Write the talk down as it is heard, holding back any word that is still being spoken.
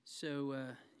So,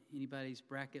 anybody's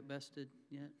bracket busted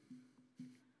yet?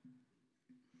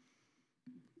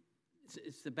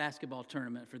 It's the basketball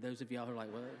tournament for those of y'all who are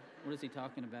like, what is he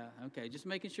talking about? Okay, just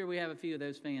making sure we have a few of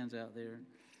those fans out there.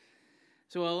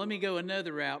 So, let me go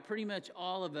another route. Pretty much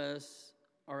all of us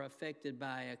are affected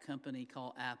by a company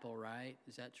called Apple, right?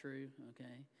 Is that true?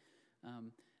 Okay.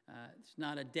 It's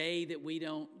not a day that we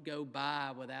don't go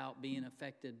by without being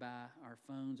affected by our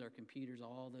phones, our computers,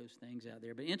 all those things out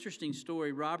there. But interesting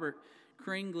story, Robert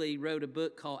Kringley wrote a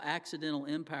book called Accidental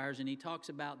Empires, and he talks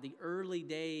about the early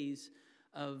days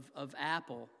of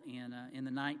Apple in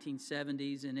the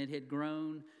 1970s, and it had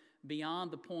grown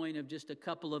beyond the point of just a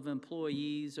couple of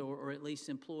employees, or at least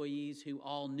employees who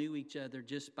all knew each other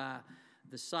just by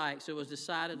the site. So it was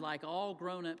decided, like all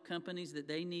grown-up companies, that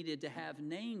they needed to have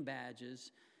name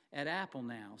badges at Apple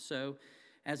now. So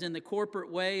as in the corporate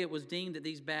way, it was deemed that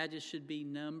these badges should be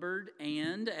numbered,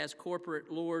 and as corporate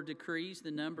law decrees,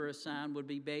 the number assigned would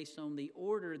be based on the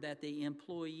order that the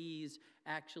employees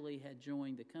actually had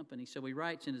joined the company. So he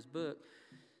writes in his book,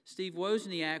 Steve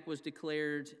Wozniak was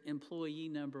declared employee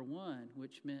number 1,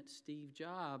 which meant Steve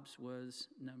Jobs was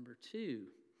number 2,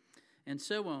 and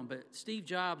so on. But Steve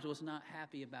Jobs was not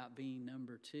happy about being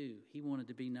number 2. He wanted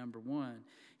to be number 1.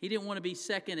 He didn't want to be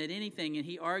second at anything, and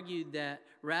he argued that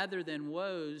rather than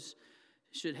Woz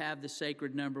should have the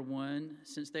sacred number 1,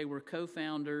 since they were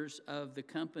co-founders of the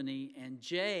company, and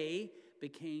J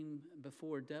became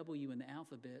before W in the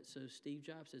alphabet, so Steve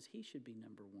Jobs says he should be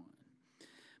number 1.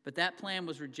 But that plan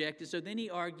was rejected, so then he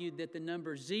argued that the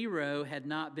number 0 had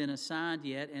not been assigned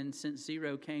yet, and since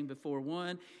 0 came before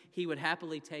 1, he would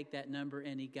happily take that number,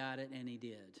 and he got it, and he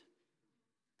did.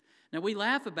 Now, we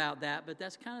laugh about that, but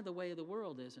that's kind of the way of the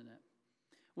world, isn't it?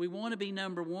 We want to be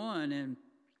number 1, and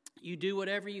you do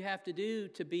whatever you have to do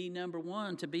to be number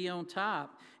 1, to be on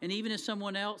top. And even if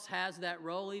someone else has that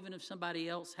role, even if somebody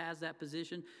else has that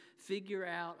position, figure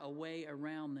out a way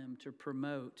around them to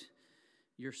promote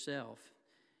yourself.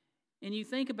 And you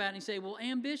think about it and you say, well,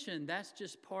 ambition, that's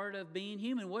just part of being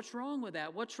human. What's wrong with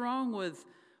that? What's wrong with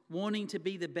wanting to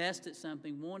be the best at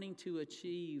something, wanting to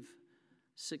achieve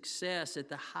success at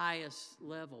the highest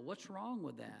level? What's wrong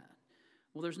with that?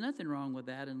 Well, there's nothing wrong with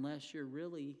that unless you're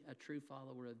really a true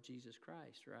follower of Jesus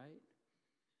Christ, right?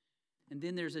 And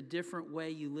then there's a different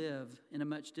way you live, in a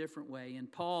much different way. And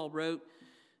Paul wrote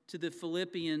to the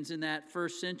Philippians in that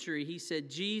first century, he said,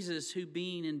 Jesus, who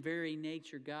being in very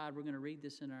nature God, we're going to read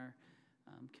this in our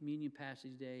communion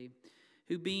passage today,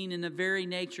 who being in the very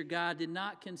nature God did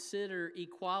not consider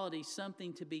equality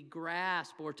something to be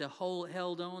grasped or to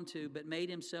held on to, but made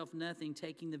himself nothing,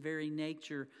 taking the very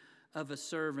nature of a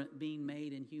servant, being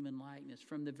made in human likeness.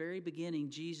 From the very beginning,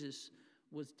 Jesus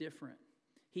was different.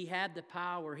 He had the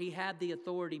power, he had the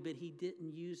authority, but he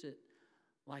didn't use it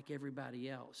like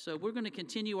everybody else. So we're going to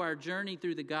continue our journey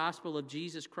through the gospel of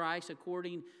Jesus Christ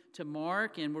according to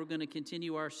Mark, and we're going to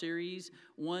continue our series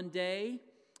One Day,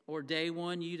 or Day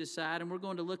One, you decide. And we're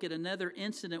going to look at another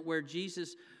incident where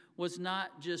Jesus was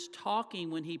not just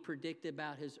talking when he predicted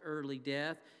about his early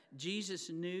death. Jesus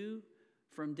knew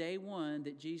from day one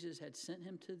that Jesus had sent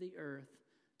him to the earth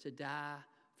to die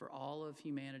for all of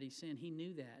humanity's sin. He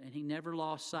knew that, and he never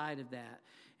lost sight of that.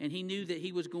 And he knew that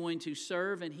he was going to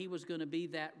serve, and he was going to be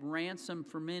that ransom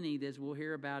for many, as we'll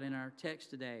hear about in our text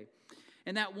today.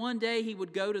 And that one day he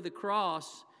would go to the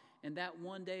cross, and that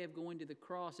one day of going to the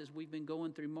cross, as we've been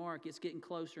going through Mark, it's getting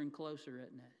closer and closer,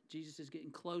 isn't it? Jesus is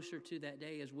getting closer to that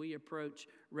day as we approach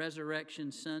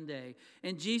Resurrection Sunday.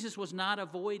 And Jesus was not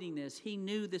avoiding this. He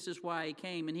knew this is why he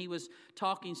came, and he was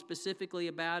talking specifically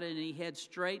about it, and he heads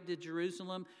straight to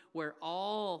Jerusalem, where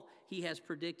all he has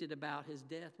predicted about his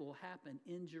death will happen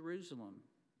in Jerusalem.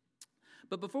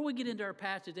 But before we get into our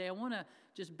passage today, I want to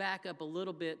just back up a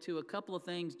little bit to a couple of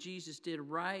things Jesus did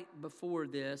right before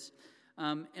this.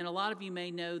 And a lot of you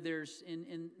may know there's,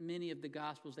 in many of the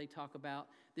Gospels, they talk about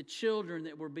the children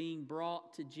that were being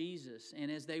brought to Jesus.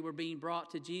 And as they were being brought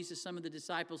to Jesus, some of the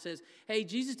disciples says, hey,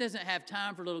 Jesus doesn't have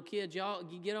time for little kids. Y'all,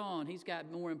 you get on. He's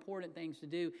got more important things to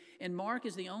do. And Mark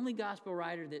is the only gospel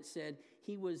writer that said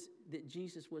that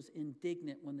Jesus was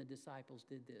indignant when the disciples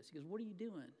did this. He goes, what are you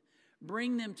doing?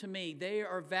 Bring them to me. They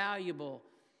are valuable.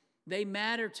 They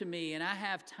matter to me, and I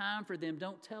have time for them.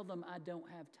 Don't tell them I don't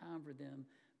have time for them,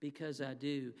 because I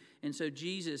do. And so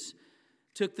Jesus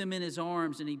took them in his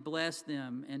arms, and he blessed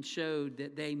them and showed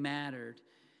that they mattered.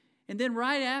 And then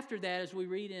right after that, as we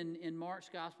read in Mark's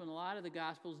gospel and a lot of the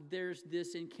gospels, there's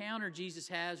this encounter Jesus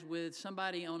has with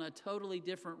somebody on a totally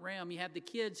different realm. You have the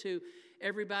kids who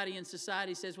everybody in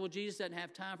society says, well, Jesus doesn't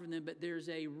have time for them, but there's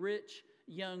a rich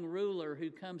young ruler who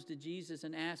comes to Jesus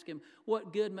and asks him,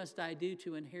 what good must I do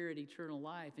to inherit eternal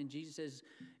life? And Jesus says,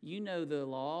 you know the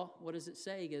law. What does it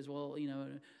say? He goes, well,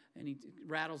 and he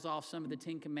rattles off some of the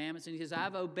 10 Commandments. And he says,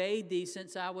 I've obeyed these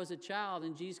since I was a child.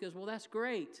 And Jesus goes, well, that's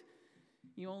great.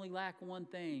 You only lack one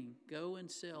thing. Go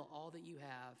and sell all that you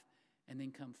have and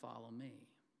then come follow me.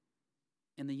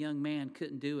 And the young man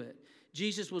couldn't do it.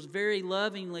 Jesus was very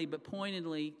lovingly but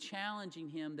pointedly challenging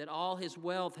him that all his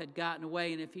wealth had gotten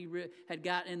away, and if he had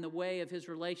gotten in the way of his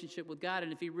relationship with God,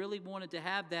 and if he really wanted to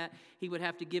have that, he would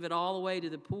have to give it all away to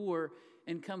the poor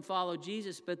and come follow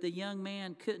Jesus. But the young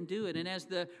man couldn't do it. And as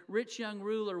the rich young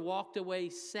ruler walked away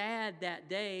sad that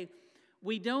day,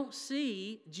 we don't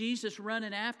see Jesus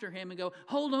running after him and go,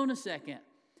 hold on a second,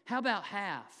 how about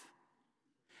half?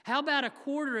 How about a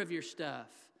quarter of your stuff?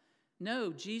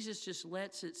 No, Jesus just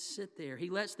lets it sit there.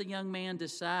 He lets the young man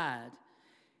decide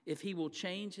if he will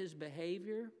change his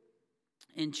behavior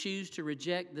and choose to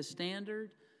reject the standard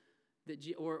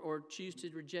or choose to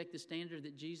reject the standard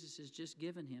that Jesus has just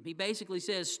given him. He basically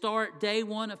says, start day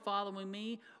one of following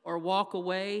me or walk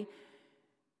away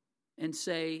and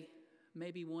say,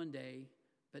 maybe one day,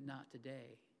 but not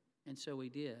today. And so he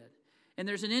did. And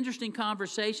there's an interesting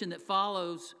conversation that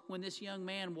follows when this young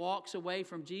man walks away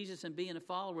from Jesus and being a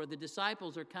follower. The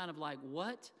disciples are kind of like,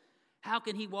 what? How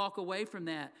can he walk away from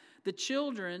that? The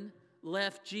children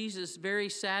left Jesus very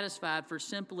satisfied for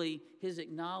simply his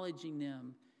acknowledging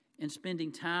them and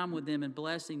spending time with them and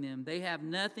blessing them. They have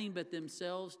nothing but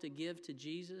themselves to give to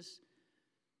Jesus.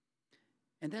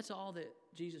 And that's all that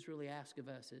Jesus really asks of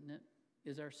us, isn't it?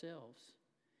 Is ourselves.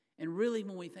 And really,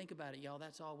 when we think about it, y'all,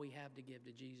 that's all we have to give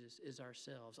to Jesus is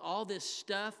ourselves. All this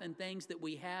stuff and things that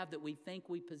we have that we think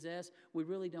we possess, we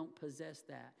really don't possess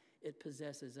that. It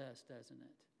possesses us, doesn't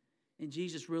it? And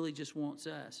Jesus really just wants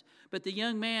us. But the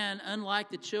young man, unlike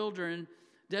the children,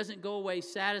 doesn't go away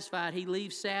satisfied. He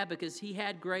leaves sad because he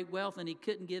had great wealth and he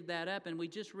couldn't give that up. And we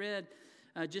just read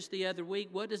just the other week,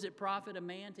 what does it profit a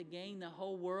man to gain the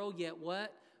whole world, yet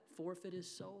what? Forfeit his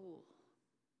soul.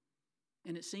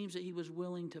 And it seems that he was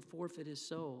willing to forfeit his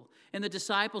soul. And the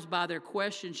disciples, by their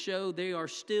questions, show they are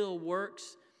still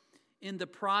works in the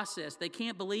process. They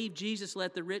can't believe Jesus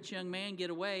let the rich young man get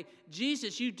away.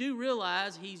 Jesus, you do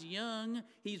realize he's young,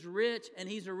 he's rich, and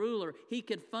he's a ruler. He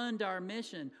could fund our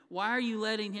mission. Why are you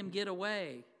letting him get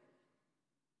away?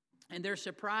 And they're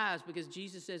surprised because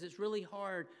Jesus says it's really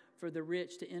hard for the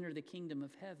rich to enter the kingdom of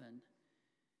heaven.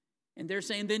 And they're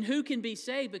saying, then who can be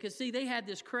saved? Because, see, they had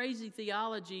this crazy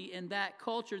theology in that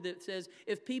culture that says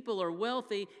if people are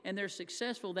wealthy and they're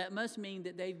successful, that must mean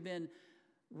that they've been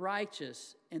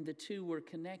righteous and the two were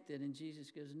connected. And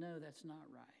Jesus goes, no, that's not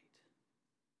right.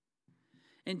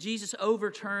 And Jesus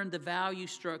overturned the value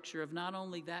structure of not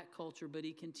only that culture, but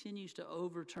he continues to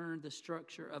overturn the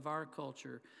structure of our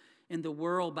culture in the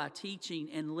world by teaching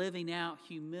and living out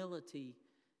humility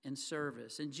and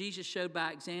service. And Jesus showed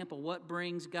by example what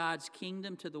brings God's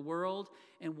kingdom to the world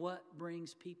and what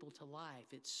brings people to life.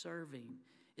 It's serving.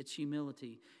 It's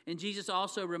humility. And Jesus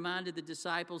also reminded the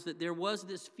disciples that there was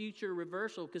this future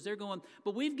reversal because they're going,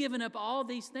 but we've given up all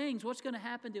these things. What's going to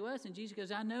happen to us? And Jesus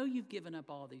goes, I know you've given up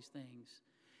all these things.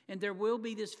 And there will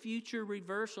be this future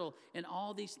reversal, and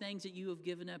all these things that you have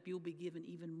given up, you'll be given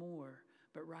even more.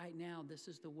 But right now, this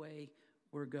is the way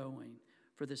we're going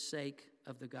for the sake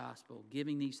of the gospel,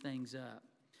 giving these things up.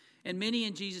 And many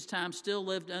in Jesus' time still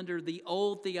lived under the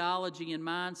old theology and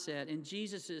mindset. And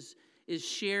Jesus is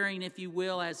sharing, if you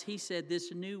will, as he said,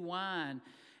 this new wine.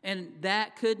 And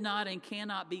that could not and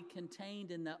cannot be contained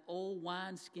in the old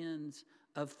wineskins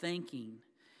of thinking.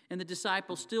 And the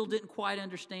disciples still didn't quite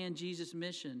understand Jesus'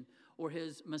 mission or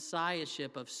his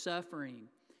messiahship of suffering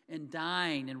and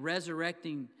dying and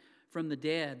resurrecting from the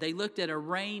dead. They looked at a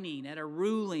reigning, at a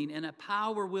ruling, and a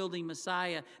power-wielding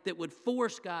Messiah that would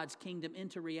force God's kingdom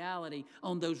into reality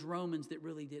on those Romans that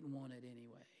really didn't want it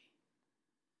anyway.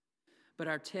 But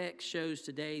our text shows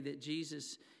today that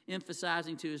Jesus,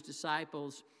 emphasizing to his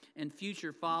disciples and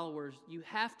future followers, you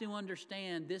have to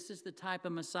understand this is the type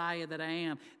of Messiah that I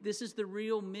am. This is the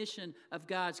real mission of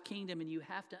God's kingdom, and you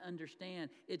have to understand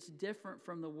it's different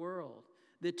from the world.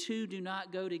 The two do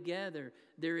not go together.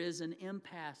 There is an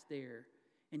impasse there,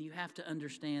 and you have to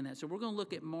understand that. So we're going to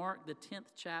look at Mark, the 10th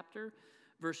chapter,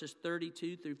 verses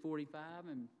 32 through 45,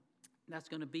 and that's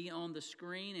going to be on the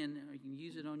screen, and you can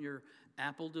use it on your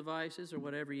Apple devices or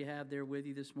whatever you have there with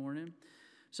you this morning.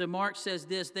 So Mark says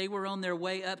this, they were on their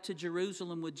way up to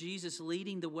Jerusalem with Jesus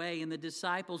leading the way, and the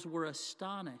disciples were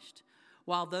astonished,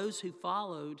 while those who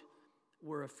followed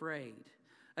were afraid.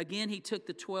 Again, he took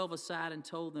the 12 aside and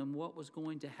told them what was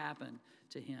going to happen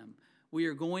to him. We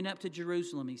are going up to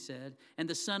Jerusalem, he said, and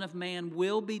the Son of Man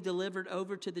will be delivered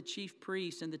over to the chief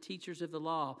priests and the teachers of the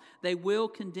law. They will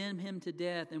condemn him to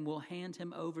death and will hand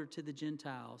him over to the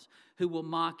Gentiles, who will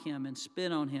mock him and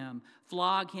spit on him,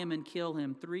 flog him and kill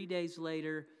him. 3 days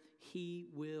later, he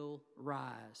will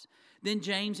rise. Then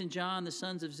James and John, the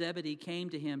sons of Zebedee, came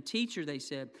to him. Teacher, they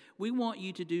said, we want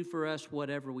you to do for us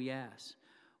whatever we ask.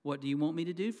 What do you want me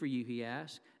to do for you, he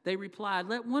asked. They replied,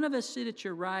 let one of us sit at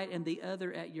your right and the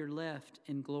other at your left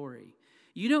in glory.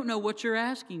 You don't know what you're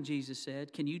asking, Jesus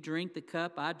said. Can you drink the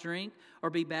cup I drink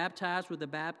or be baptized with the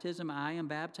baptism I am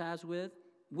baptized with?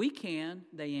 We can,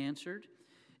 they answered.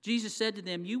 Jesus said to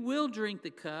them, you will drink the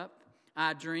cup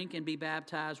I drink and be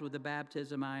baptized with the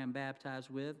baptism I am baptized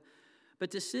with.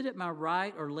 But to sit at my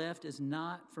right or left is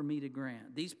not for me to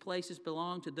grant. These places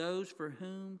belong to those for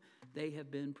whom they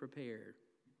have been prepared.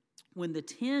 When the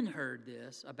 10 heard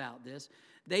about this,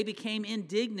 they became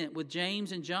indignant with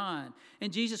James and John.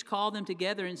 And Jesus called them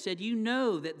together and said, you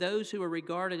know that those who are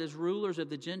regarded as rulers of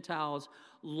the Gentiles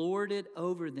lord it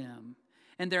over them,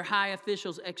 and their high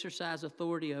officials exercise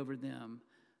authority over them.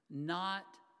 Not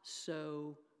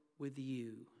so with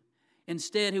you.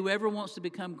 Instead, whoever wants to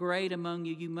become great among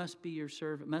you, must be your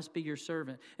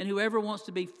servant. And whoever wants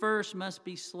to be first must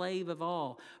be slave of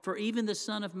all. For even the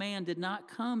Son of Man did not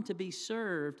come to be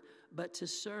served, but to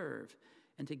serve,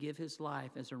 and to give his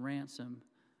life as a ransom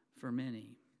for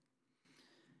many.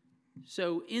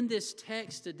 So in this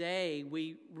text today,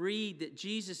 we read that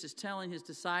Jesus is telling his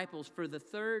disciples for the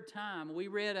third time. We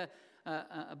read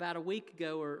about a week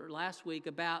ago or last week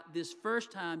about this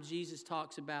first time Jesus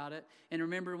talks about it. And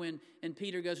remember and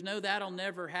Peter goes, no, that'll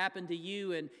never happen to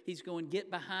you. And he's going, get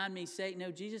behind me, Satan.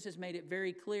 No, Jesus has made it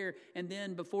very clear. And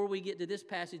then before we get to this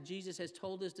passage, Jesus has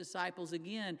told his disciples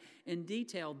again in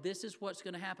detail, this is what's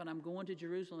going to happen. I'm going to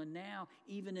Jerusalem. And now,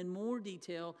 even in more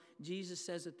detail, Jesus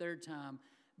says a third time,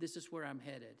 this is where I'm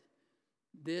headed.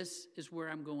 This is where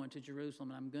I'm going, to Jerusalem,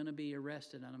 and I'm going to be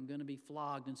arrested, and I'm going to be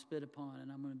flogged and spit upon, and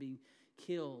I'm going to be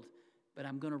killed, but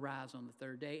I'm going to rise on the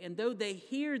third day. And though they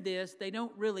hear this, they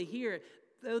don't really hear it.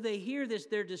 Though they hear this,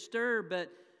 they're disturbed, but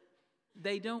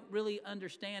they don't really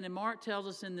understand. And Mark tells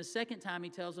us in the second time, he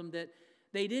tells them that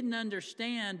they didn't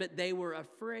understand, but they were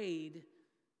afraid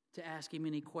to ask him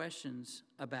any questions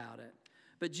about it.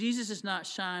 But Jesus is not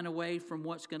shying away from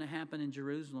what's going to happen in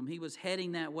Jerusalem. He was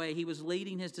heading that way. He was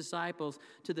leading his disciples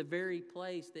to the very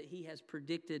place that he has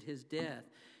predicted his death.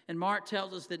 And Mark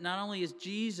tells us that not only is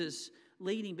Jesus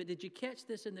leading, but did you catch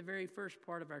this in the very first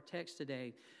part of our text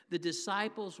today? The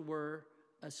disciples were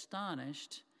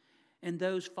astonished, and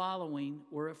those following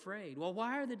were afraid. Well,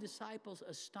 why are the disciples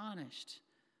astonished?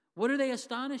 What are they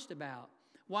astonished about?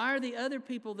 Why are the other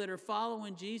people that are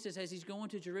following Jesus as he's going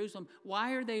to Jerusalem,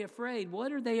 why are they afraid?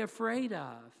 What are they afraid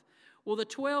of? Well, the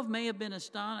 12 may have been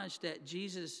astonished at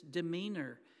Jesus'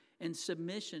 demeanor and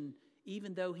submission,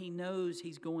 even though he knows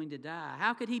he's going to die.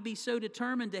 How could he be so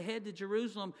determined to head to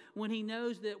Jerusalem when he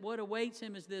knows that what awaits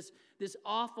him is this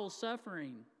awful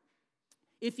suffering?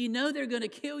 If you know they're going to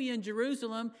kill you in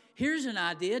Jerusalem, here's an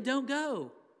idea, don't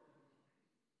go.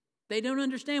 They don't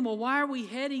understand, well, why are we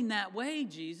heading that way,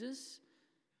 Jesus?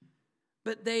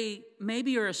 But they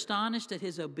maybe are astonished at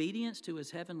his obedience to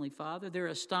his heavenly Father. They're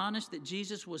astonished that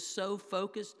Jesus was so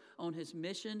focused on his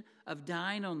mission of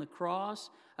dying on the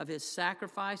cross, of his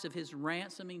sacrifice, of his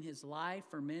ransoming his life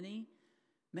for many.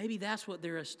 Maybe that's what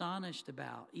they're astonished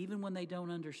about, even when they don't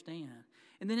understand.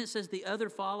 And then it says the other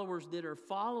followers that are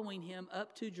following him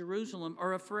up to Jerusalem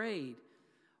are afraid.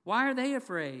 Why are they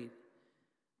afraid?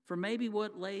 For maybe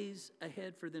what lays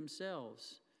ahead for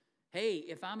themselves. Hey,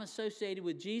 if I'm associated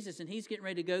with Jesus and he's getting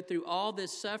ready to go through all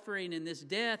this suffering and this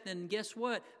death, then guess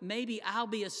what? Maybe I'll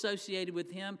be associated with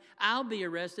him. I'll be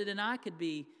arrested and I could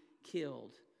be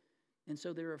killed. And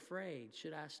so they're afraid.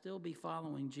 Should I still be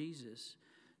following Jesus?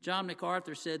 John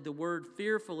MacArthur said the word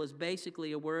fearful is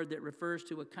basically a word that refers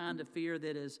to a kind of fear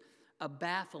that is a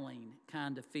baffling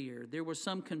kind of fear. There was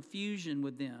some confusion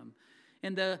with them.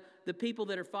 And the people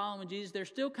that are following Jesus, they're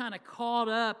still kind of caught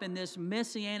up in this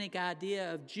messianic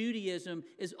idea of Judaism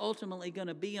is ultimately going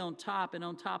to be on top and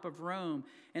on top of Rome,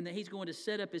 and that he's going to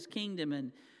set up his kingdom.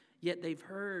 And yet they've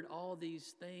heard all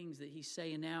these things that he's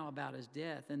saying now about his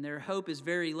death, and their hope is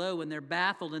very low, and they're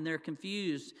baffled and they're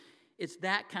confused. It's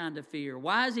that kind of fear.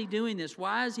 Why is he doing this?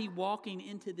 Why is he walking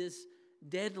into this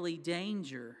deadly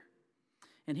danger?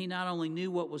 And he not only knew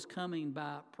what was coming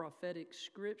by prophetic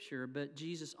scripture, but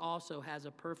Jesus also has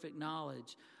a perfect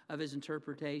knowledge of his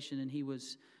interpretation, and he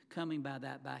was coming by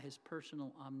that by his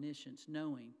personal omniscience,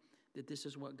 knowing that this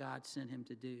is what God sent him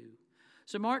to do.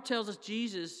 So Mark tells us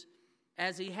Jesus,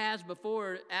 as he has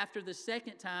before, after the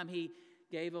second time he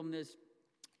gave them this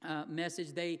message.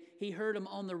 He heard them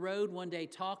on the road one day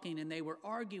talking, and they were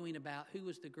arguing about who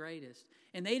was the greatest.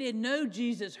 And they didn't know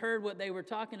Jesus heard what they were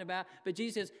talking about, but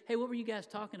Jesus says, hey, what were you guys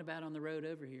talking about on the road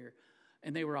over here?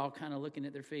 And they were all kind of looking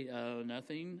at their feet. Oh,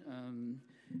 nothing.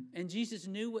 And Jesus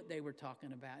knew what they were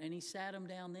talking about. And he sat them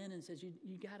down then and says, you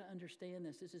got to understand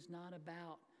this. This is not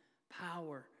about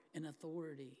power and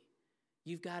authority.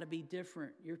 You've got to be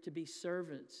different. You're to be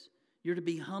servants. You're to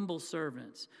be humble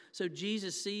servants. So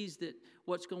Jesus sees that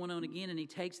what's going on again, and he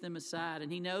takes them aside.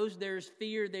 And he knows there's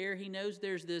fear there. He knows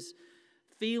there's this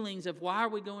feelings of why are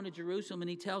we going to Jerusalem? And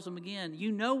he tells them again,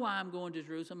 you know why I'm going to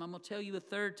Jerusalem. I'm going to tell you a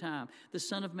third time. The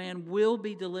Son of Man will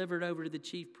be delivered over to the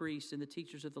chief priests and the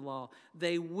teachers of the law.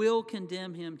 They will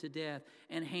condemn him to death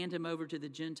and hand him over to the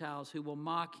Gentiles, who will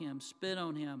mock him, spit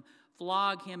on him,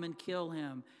 flog him, and kill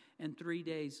him. And 3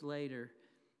 days later,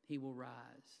 he will rise.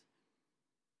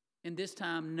 And this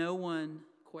time, no one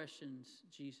questions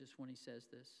Jesus when he says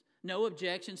this. No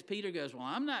objections. Peter goes, well,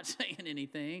 I'm not saying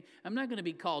anything. I'm not going to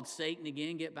be called Satan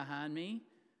again. Get behind me.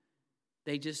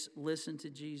 They just listen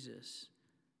to Jesus.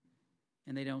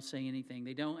 And they don't say anything.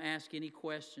 They don't ask any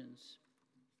questions.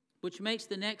 Which makes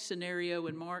the next scenario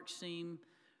in Mark seem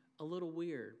a little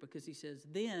weird. Because he says,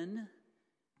 then,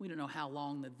 we don't know how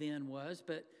long the then was,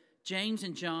 but James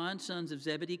and John, sons of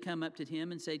Zebedee, come up to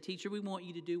him and say, teacher, we want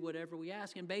you to do whatever we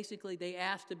ask. And basically they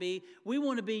ask to be, we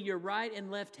want to be your right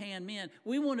and left hand men.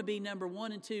 We want to be number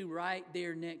 1 and 2 right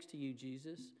there next to you,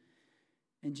 Jesus.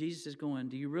 And Jesus is going,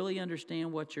 do you really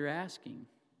understand what you're asking?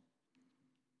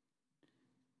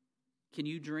 Can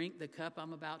you drink the cup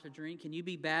I'm about to drink? Can you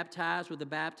be baptized with the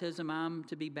baptism I'm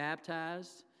to be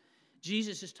baptized?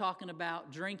 Jesus is talking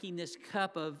about drinking this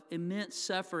cup of immense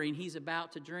suffering he's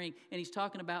about to drink. And he's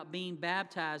talking about being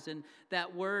baptized. And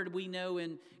that word we know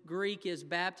in Greek is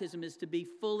baptism, is to be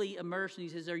fully immersed. And he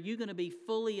says, are you going to be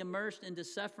fully immersed into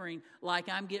suffering like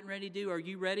I'm getting ready to do? Are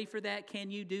you ready for that?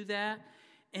 Can you do that?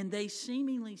 And they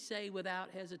seemingly say without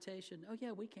hesitation, oh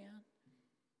yeah, we can.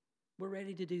 We're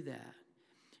ready to do that.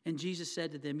 And Jesus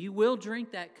said to them, you will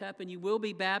drink that cup and you will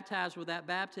be baptized with that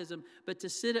baptism, but to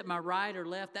sit at my right or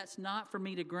left, that's not for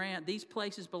me to grant. These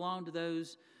places belong to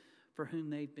those for whom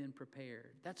they've been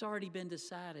prepared. That's already been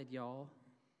decided, y'all.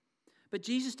 But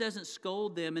Jesus doesn't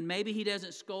scold them, and maybe he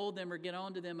doesn't scold them or get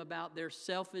on to them about their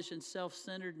selfish and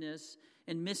self-centeredness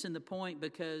and missing the point,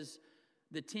 because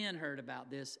the 10 heard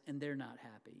about this and they're not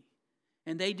happy.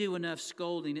 And they do enough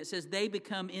scolding. It says they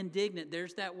become indignant.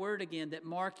 There's that word again that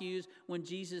Mark used when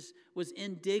Jesus was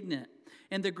indignant.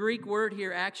 And the Greek word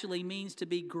here actually means to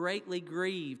be greatly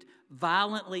grieved,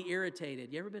 violently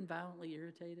irritated. You ever been violently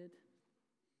irritated?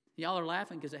 Y'all are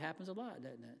laughing because it happens a lot,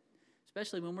 doesn't it?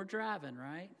 Especially when we're driving,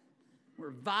 right?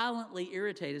 We're violently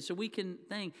irritated, so we can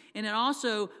think. And it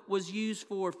also was used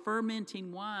for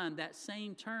fermenting wine, that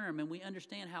same term. And we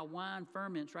understand how wine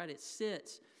ferments, right? It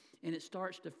sits and it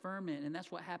starts to ferment, and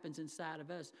that's what happens inside of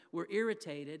us. We're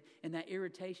irritated, and that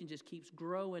irritation just keeps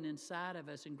growing inside of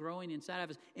us and growing inside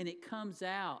of us, and it comes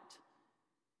out.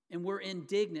 And we're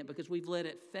indignant because we've let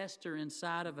it fester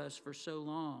inside of us for so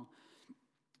long.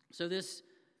 So this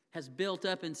has built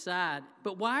up inside.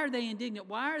 But why are they indignant?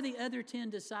 Why are the other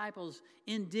 10 disciples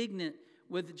indignant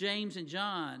with James and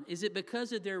John? Is it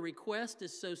because of their request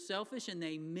is so selfish and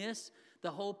they miss the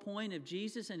whole point of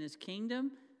Jesus and his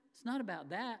kingdom? It's not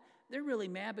about that. They're really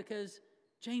mad because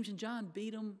James and John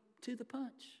beat them to the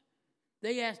punch.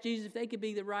 They asked Jesus if they could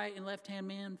be the right and left-hand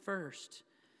man first.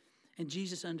 And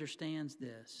Jesus understands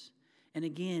this. And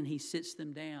again, he sits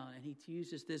them down and he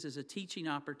uses this as a teaching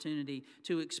opportunity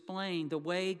to explain the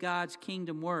way God's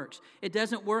kingdom works. It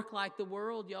doesn't work like the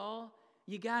world, y'all.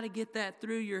 You got to get that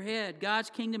through your head. God's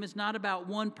kingdom is not about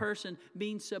one person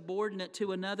being subordinate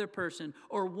to another person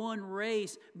or one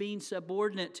race being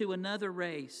subordinate to another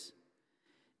race.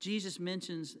 Jesus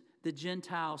mentions the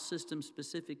Gentile system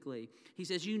specifically. He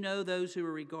says, you know those who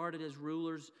are regarded as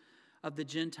rulers of the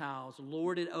Gentiles,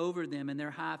 lord it over them, and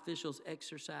their high officials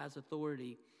exercise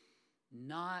authority.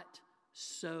 Not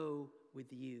so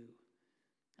with you.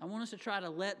 I want us to try to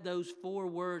let those 4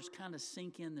 words kind of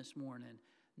sink in this morning.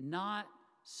 Not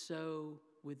so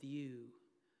with you.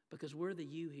 Because we're the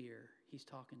you here he's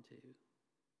talking to.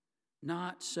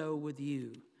 Not so with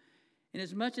you. And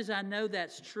as much as I know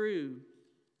that's true,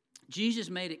 Jesus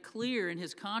made it clear in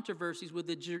his controversies with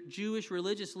the Jewish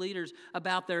religious leaders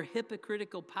about their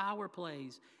hypocritical power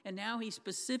plays. And now he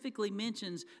specifically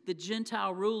mentions the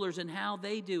Gentile rulers and how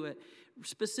they do it,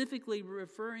 specifically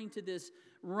referring to this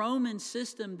Roman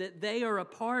system that they are a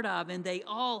part of, and they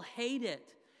all hate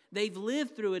it. They've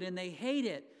lived through it and they hate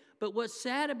it. But what's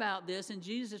sad about this, and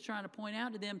Jesus is trying to point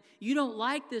out to them, you don't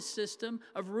like this system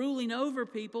of ruling over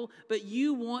people, but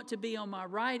you want to be on my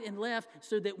right and left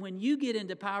so that when you get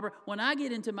into power, when I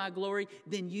get into my glory,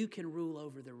 then you can rule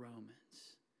over the Romans.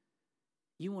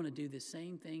 You want to do the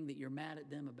same thing that you're mad at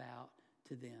them about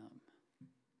to them.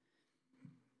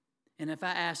 And if I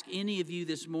ask any of you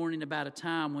this morning about a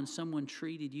time when someone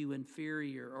treated you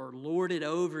inferior or lorded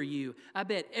over you, I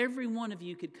bet every one of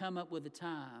you could come up with a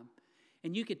time.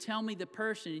 And you could tell me the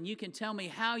person, and you can tell me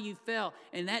how you felt,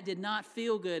 and that did not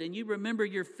feel good. And you remember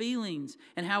your feelings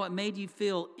and how it made you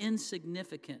feel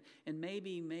insignificant and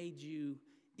maybe made you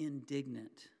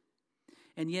indignant.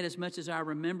 And yet, as much as I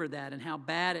remember that and how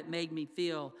bad it made me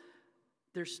feel,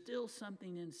 there's still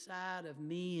something inside of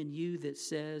me and you that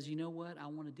says, you know what? I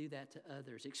want to do that to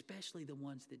others, especially the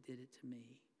ones that did it to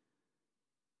me.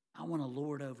 I want to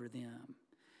lord over them.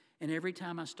 And every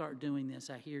time I start doing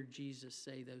this, I hear Jesus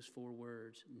say those 4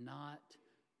 words, not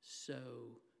so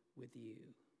with you.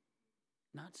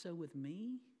 Not so with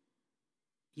me?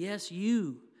 Yes,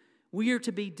 you. We are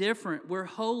to be different. We're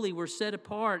holy. We're set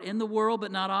apart in the world,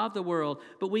 but not of the world.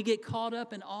 But we get caught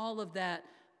up in all of that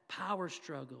power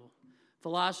struggle.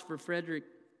 Philosopher Friedrich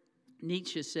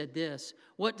Nietzsche said this,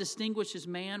 what distinguishes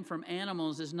man from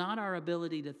animals is not our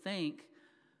ability to think,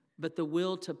 but the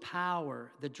will to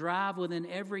power, the drive within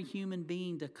every human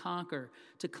being to conquer,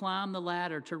 to climb the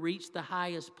ladder, to reach the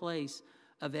highest place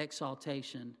of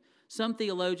exaltation. Some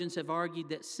theologians have argued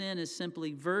that sin is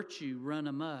simply virtue run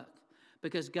amok,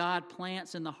 because God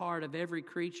plants in the heart of every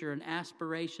creature an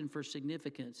aspiration for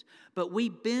significance. But we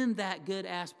bend that good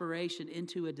aspiration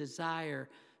into a desire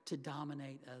to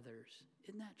dominate others.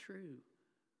 Isn't that true?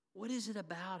 What is it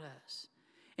about us?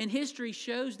 And history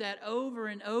shows that over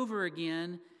and over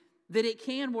again, that it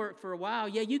can work for a while.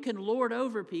 Yeah, you can lord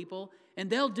over people, and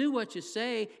they'll do what you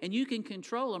say, and you can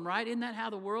control them, right? Isn't that how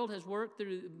the world has worked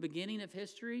through the beginning of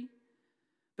history?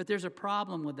 But there's a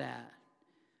problem with that,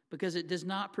 because it does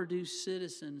not produce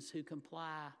citizens who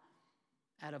comply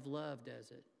out of love,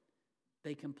 does it?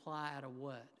 They comply out of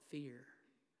what? Fear.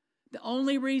 The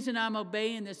only reason I'm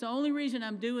obeying this, the only reason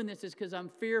I'm doing this is because I'm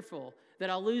fearful that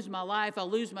I'll lose my life, I'll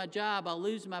lose my job, I'll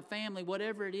lose my family,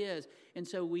 whatever it is. And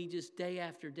so we just day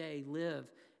after day live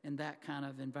in that kind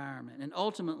of environment. And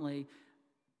ultimately,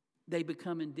 they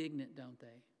become indignant, don't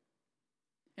they?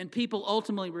 And people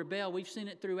ultimately rebel. We've seen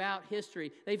it throughout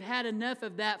history. They've had enough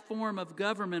of that form of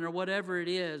government or whatever it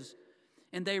is,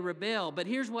 and they rebel. But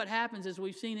here's what happens, as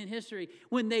we've seen in history.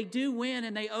 When they do win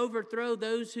and they overthrow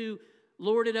those who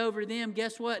lorded over them,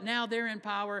 guess what? Now they're in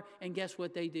power, and guess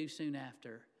what they do soon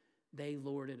after? They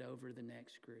lord it over the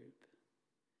next group.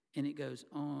 And it goes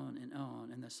on,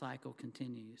 and the cycle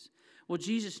continues. Well,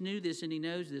 Jesus knew this, and he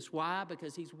knows this. Why?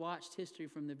 Because he's watched history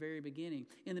from the very beginning.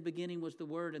 In the beginning was the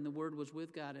Word, and the Word was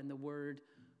with God, and the Word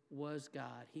was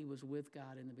God. He was with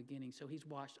God in the beginning. So he's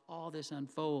watched all this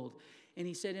unfold. And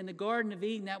he said, in the Garden of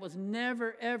Eden, that was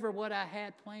never, ever what I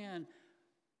had planned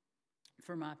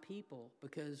for my people.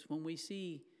 Because when we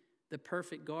see the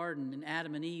perfect garden and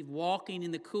Adam and Eve walking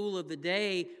in the cool of the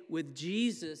day with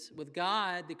Jesus, with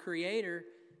God, the Creator,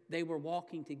 they were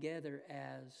walking together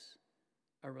as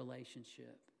a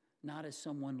relationship, not as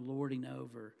someone lording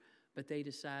over, but they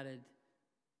decided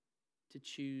to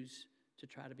choose to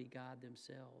try to be God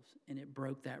themselves, and it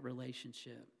broke that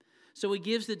relationship. So he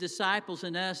gives the disciples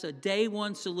and us a day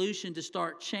one solution to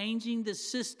start changing the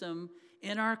system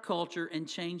in our culture and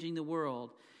changing the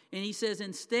world. And he says,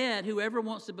 instead, whoever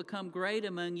wants to become great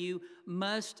among you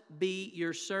must be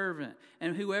your servant.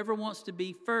 And whoever wants to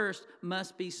be first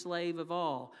must be slave of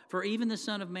all. For even the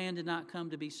Son of Man did not come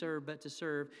to be served, but to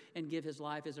serve and give his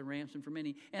life as a ransom for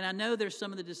many. And I know there's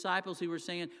some of the disciples who were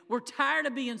saying, we're tired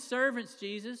of being servants,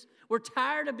 Jesus. We're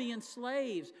tired of being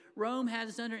slaves. Rome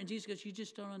has us under, and Jesus goes, you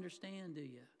just don't understand, do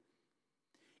you?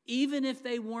 Even if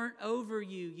they weren't over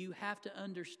you, you have to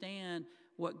understand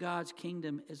what God's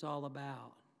kingdom is all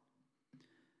about.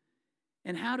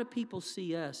 And how do people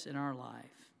see us in our life?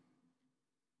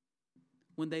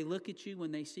 When they look at you,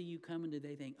 when they see you coming, do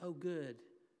they think, oh, good,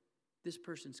 this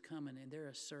person's coming and they're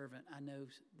a servant. I know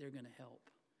they're going to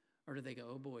help. Or do they go,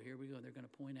 oh, boy, here we go. They're going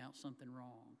to point out something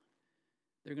wrong.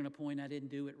 They're going to point I didn't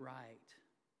do it right.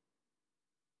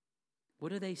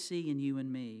 What do they see in you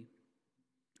and me?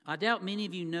 I doubt many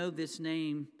of you know this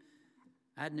name.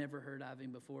 I'd never heard of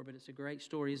him before, but it's a great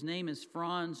story. His name is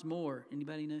Franz Moore.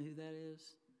 Anybody know who that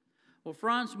is? Well,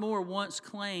 Franz Moore once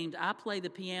claimed, I play the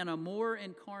piano more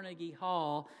in Carnegie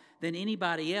Hall than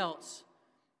anybody else,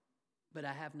 but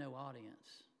I have no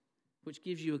audience, which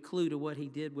gives you a clue to what he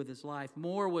did with his life.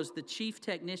 Moore was the chief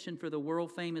technician for the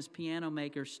world-famous piano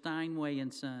maker Steinway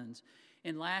 & Sons.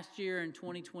 And last year in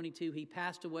 2022, he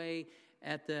passed away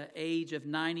at the age of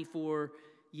 94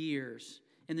 years.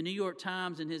 And the New York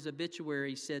Times in his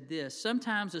obituary said this: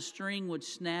 "Sometimes a string would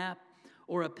snap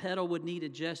or a pedal would need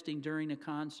adjusting during a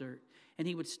concert, and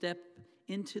he would step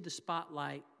into the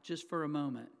spotlight just for a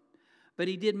moment. But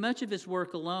he did much of his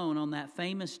work alone on that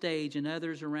famous stage and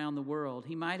others around the world.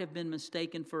 He might have been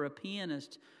mistaken for a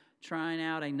pianist trying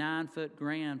out a 9-foot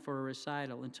grand for a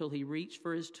recital until he reached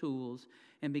for his tools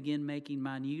and began making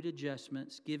minute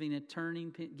adjustments, giving a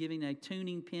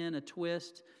tuning pin a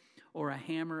twist or a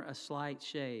hammer a slight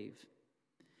shave.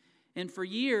 And for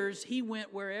years, he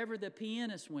went wherever the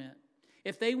pianist went.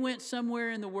 If they went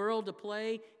somewhere in the world to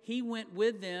play, he went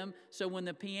with them. So when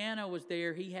the piano was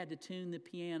there, he had to tune the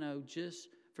piano just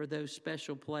for those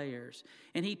special players.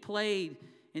 And he played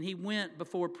and he went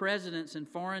before presidents and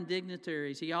foreign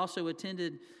dignitaries. He also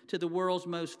attended to the world's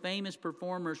most famous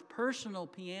performers' personal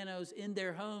pianos in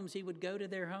their homes. He would go to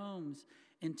their homes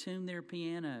and tune their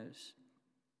pianos.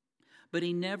 But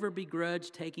he never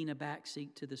begrudged taking a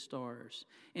backseat to the stars.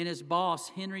 And his boss,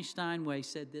 Henry Steinway,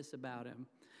 said this about him: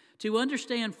 "To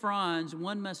understand Franz,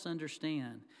 one must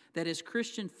understand that his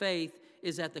Christian faith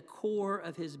is at the core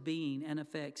of his being and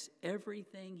affects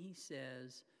everything he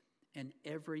says and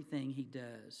everything he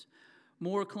does."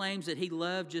 Moore claims that he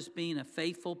loved just being a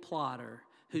faithful plotter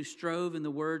who strove, in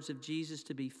the words of Jesus,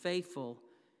 to be faithful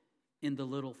in the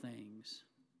little things.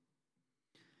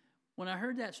 When I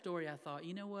heard that story, I thought,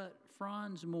 you know what?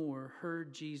 Franz Moore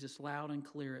heard Jesus loud and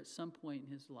clear at some point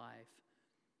in his life.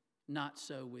 Not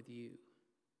so with you.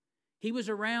 He was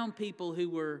around people who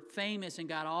were famous and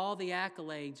got all the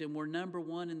accolades and were number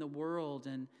one in the world,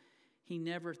 and he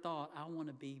never thought, I want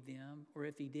to be them. Or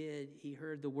if he did, he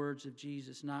heard the words of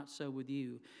Jesus, not so with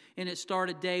you. And it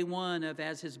started day one of,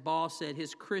 as his boss said,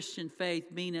 his Christian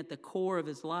faith being at the core of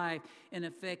his life and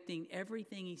affecting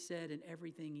everything he said and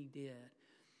everything he did.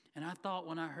 And I thought,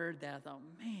 when I heard that, I thought,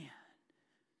 man,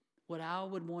 what I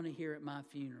would want to hear at my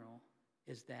funeral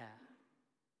is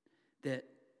that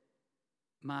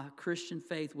my Christian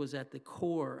faith was at the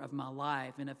core of my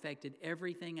life and affected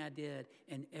everything I did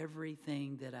and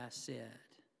everything that I said.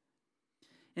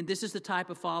 And this is the type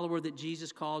of follower that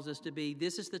Jesus calls us to be.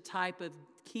 This is the type of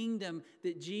kingdom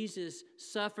that Jesus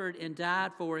suffered and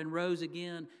died for and rose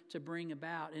again to bring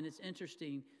about. And it's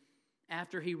interesting,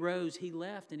 after he rose, he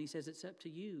left and he says, it's up to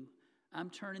you.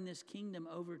 I'm turning this kingdom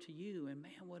over to you. And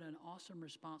man, what an awesome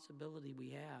responsibility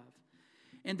we have.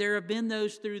 And there have been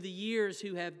those through the years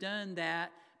who have done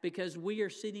that, because we are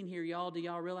sitting here. Y'all, do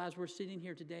y'all realize we're sitting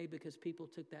here today because people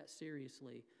took that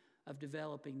seriously, of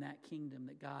developing that kingdom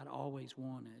that God always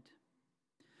wanted.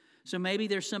 So maybe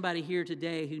there's somebody here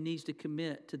today who needs to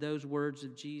commit to those words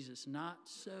of Jesus. Not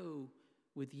so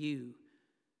with you.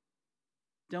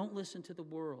 Don't listen to the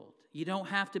world. You don't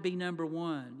have to be number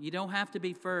one. You don't have to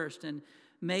be first, and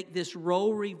make this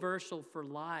role reversal for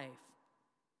life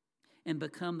and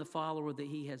become the follower that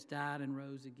he has died and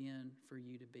rose again for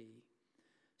you to be.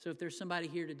 So if there's somebody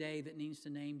here today that needs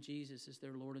to name Jesus as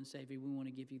their Lord and Savior, we want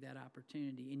to give you that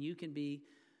opportunity. And you can be,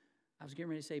 I was getting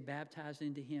ready to say baptized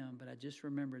into him, but I just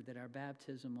remembered that our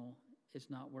baptismal is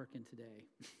not working today.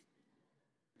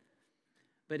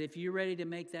 But if you're ready to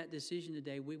make that decision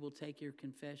today, we will take your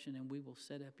confession and we will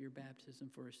set up your baptism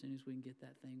for as soon as we can get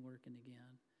that thing working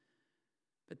again.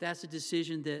 But that's a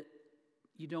decision that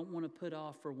you don't want to put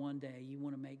off for one day. You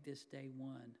want to make this day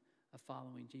one of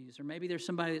following Jesus. Or maybe there's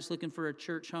somebody that's looking for a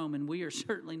church home, and we are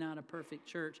certainly not a perfect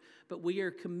church, but we are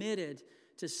committed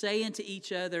to saying to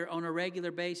each other on a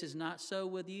regular basis, not so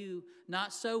with you,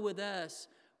 not so with us.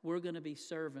 We're going to be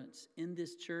servants in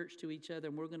this church to each other,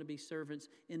 and we're going to be servants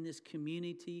in this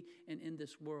community and in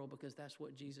this world, because that's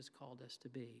what Jesus called us to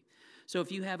be. So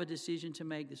if you have a decision to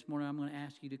make this morning, I'm going to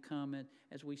ask you to come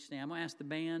as we stand. I'm going to ask the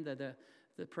band,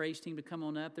 the praise team, to come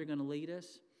on up. They're going to lead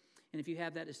us. And if you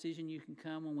have that decision, you can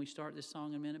come when we start this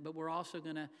song in a minute. But we're also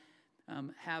going to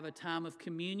have a time of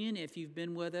communion. If you've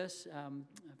been with us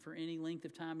for any length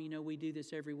of time, you know we do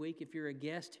this every week. If you're a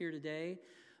guest here today,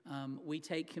 we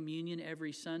take communion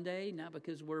every Sunday, not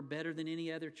because we're better than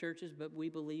any other churches, but we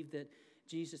believe that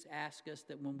Jesus asked us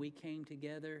that when we came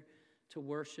together to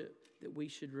worship, that we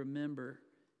should remember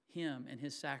him and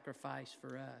his sacrifice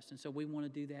for us. And so we want to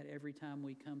do that every time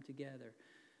we come together.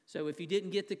 So if you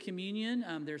didn't get the communion,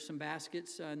 there's some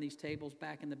baskets on these tables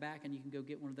back in the back, and you can go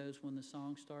get one of those when the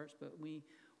song starts. But we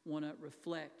want to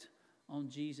reflect on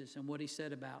Jesus and what he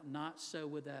said about not so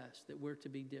with us, that we're to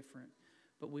be different.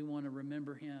 But we want to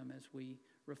remember him as we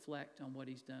reflect on what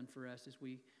he's done for us as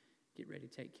we get ready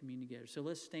to take communion together. So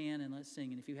let's stand and let's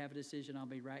sing. And if you have a decision, I'll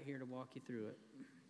be right here to walk you through it.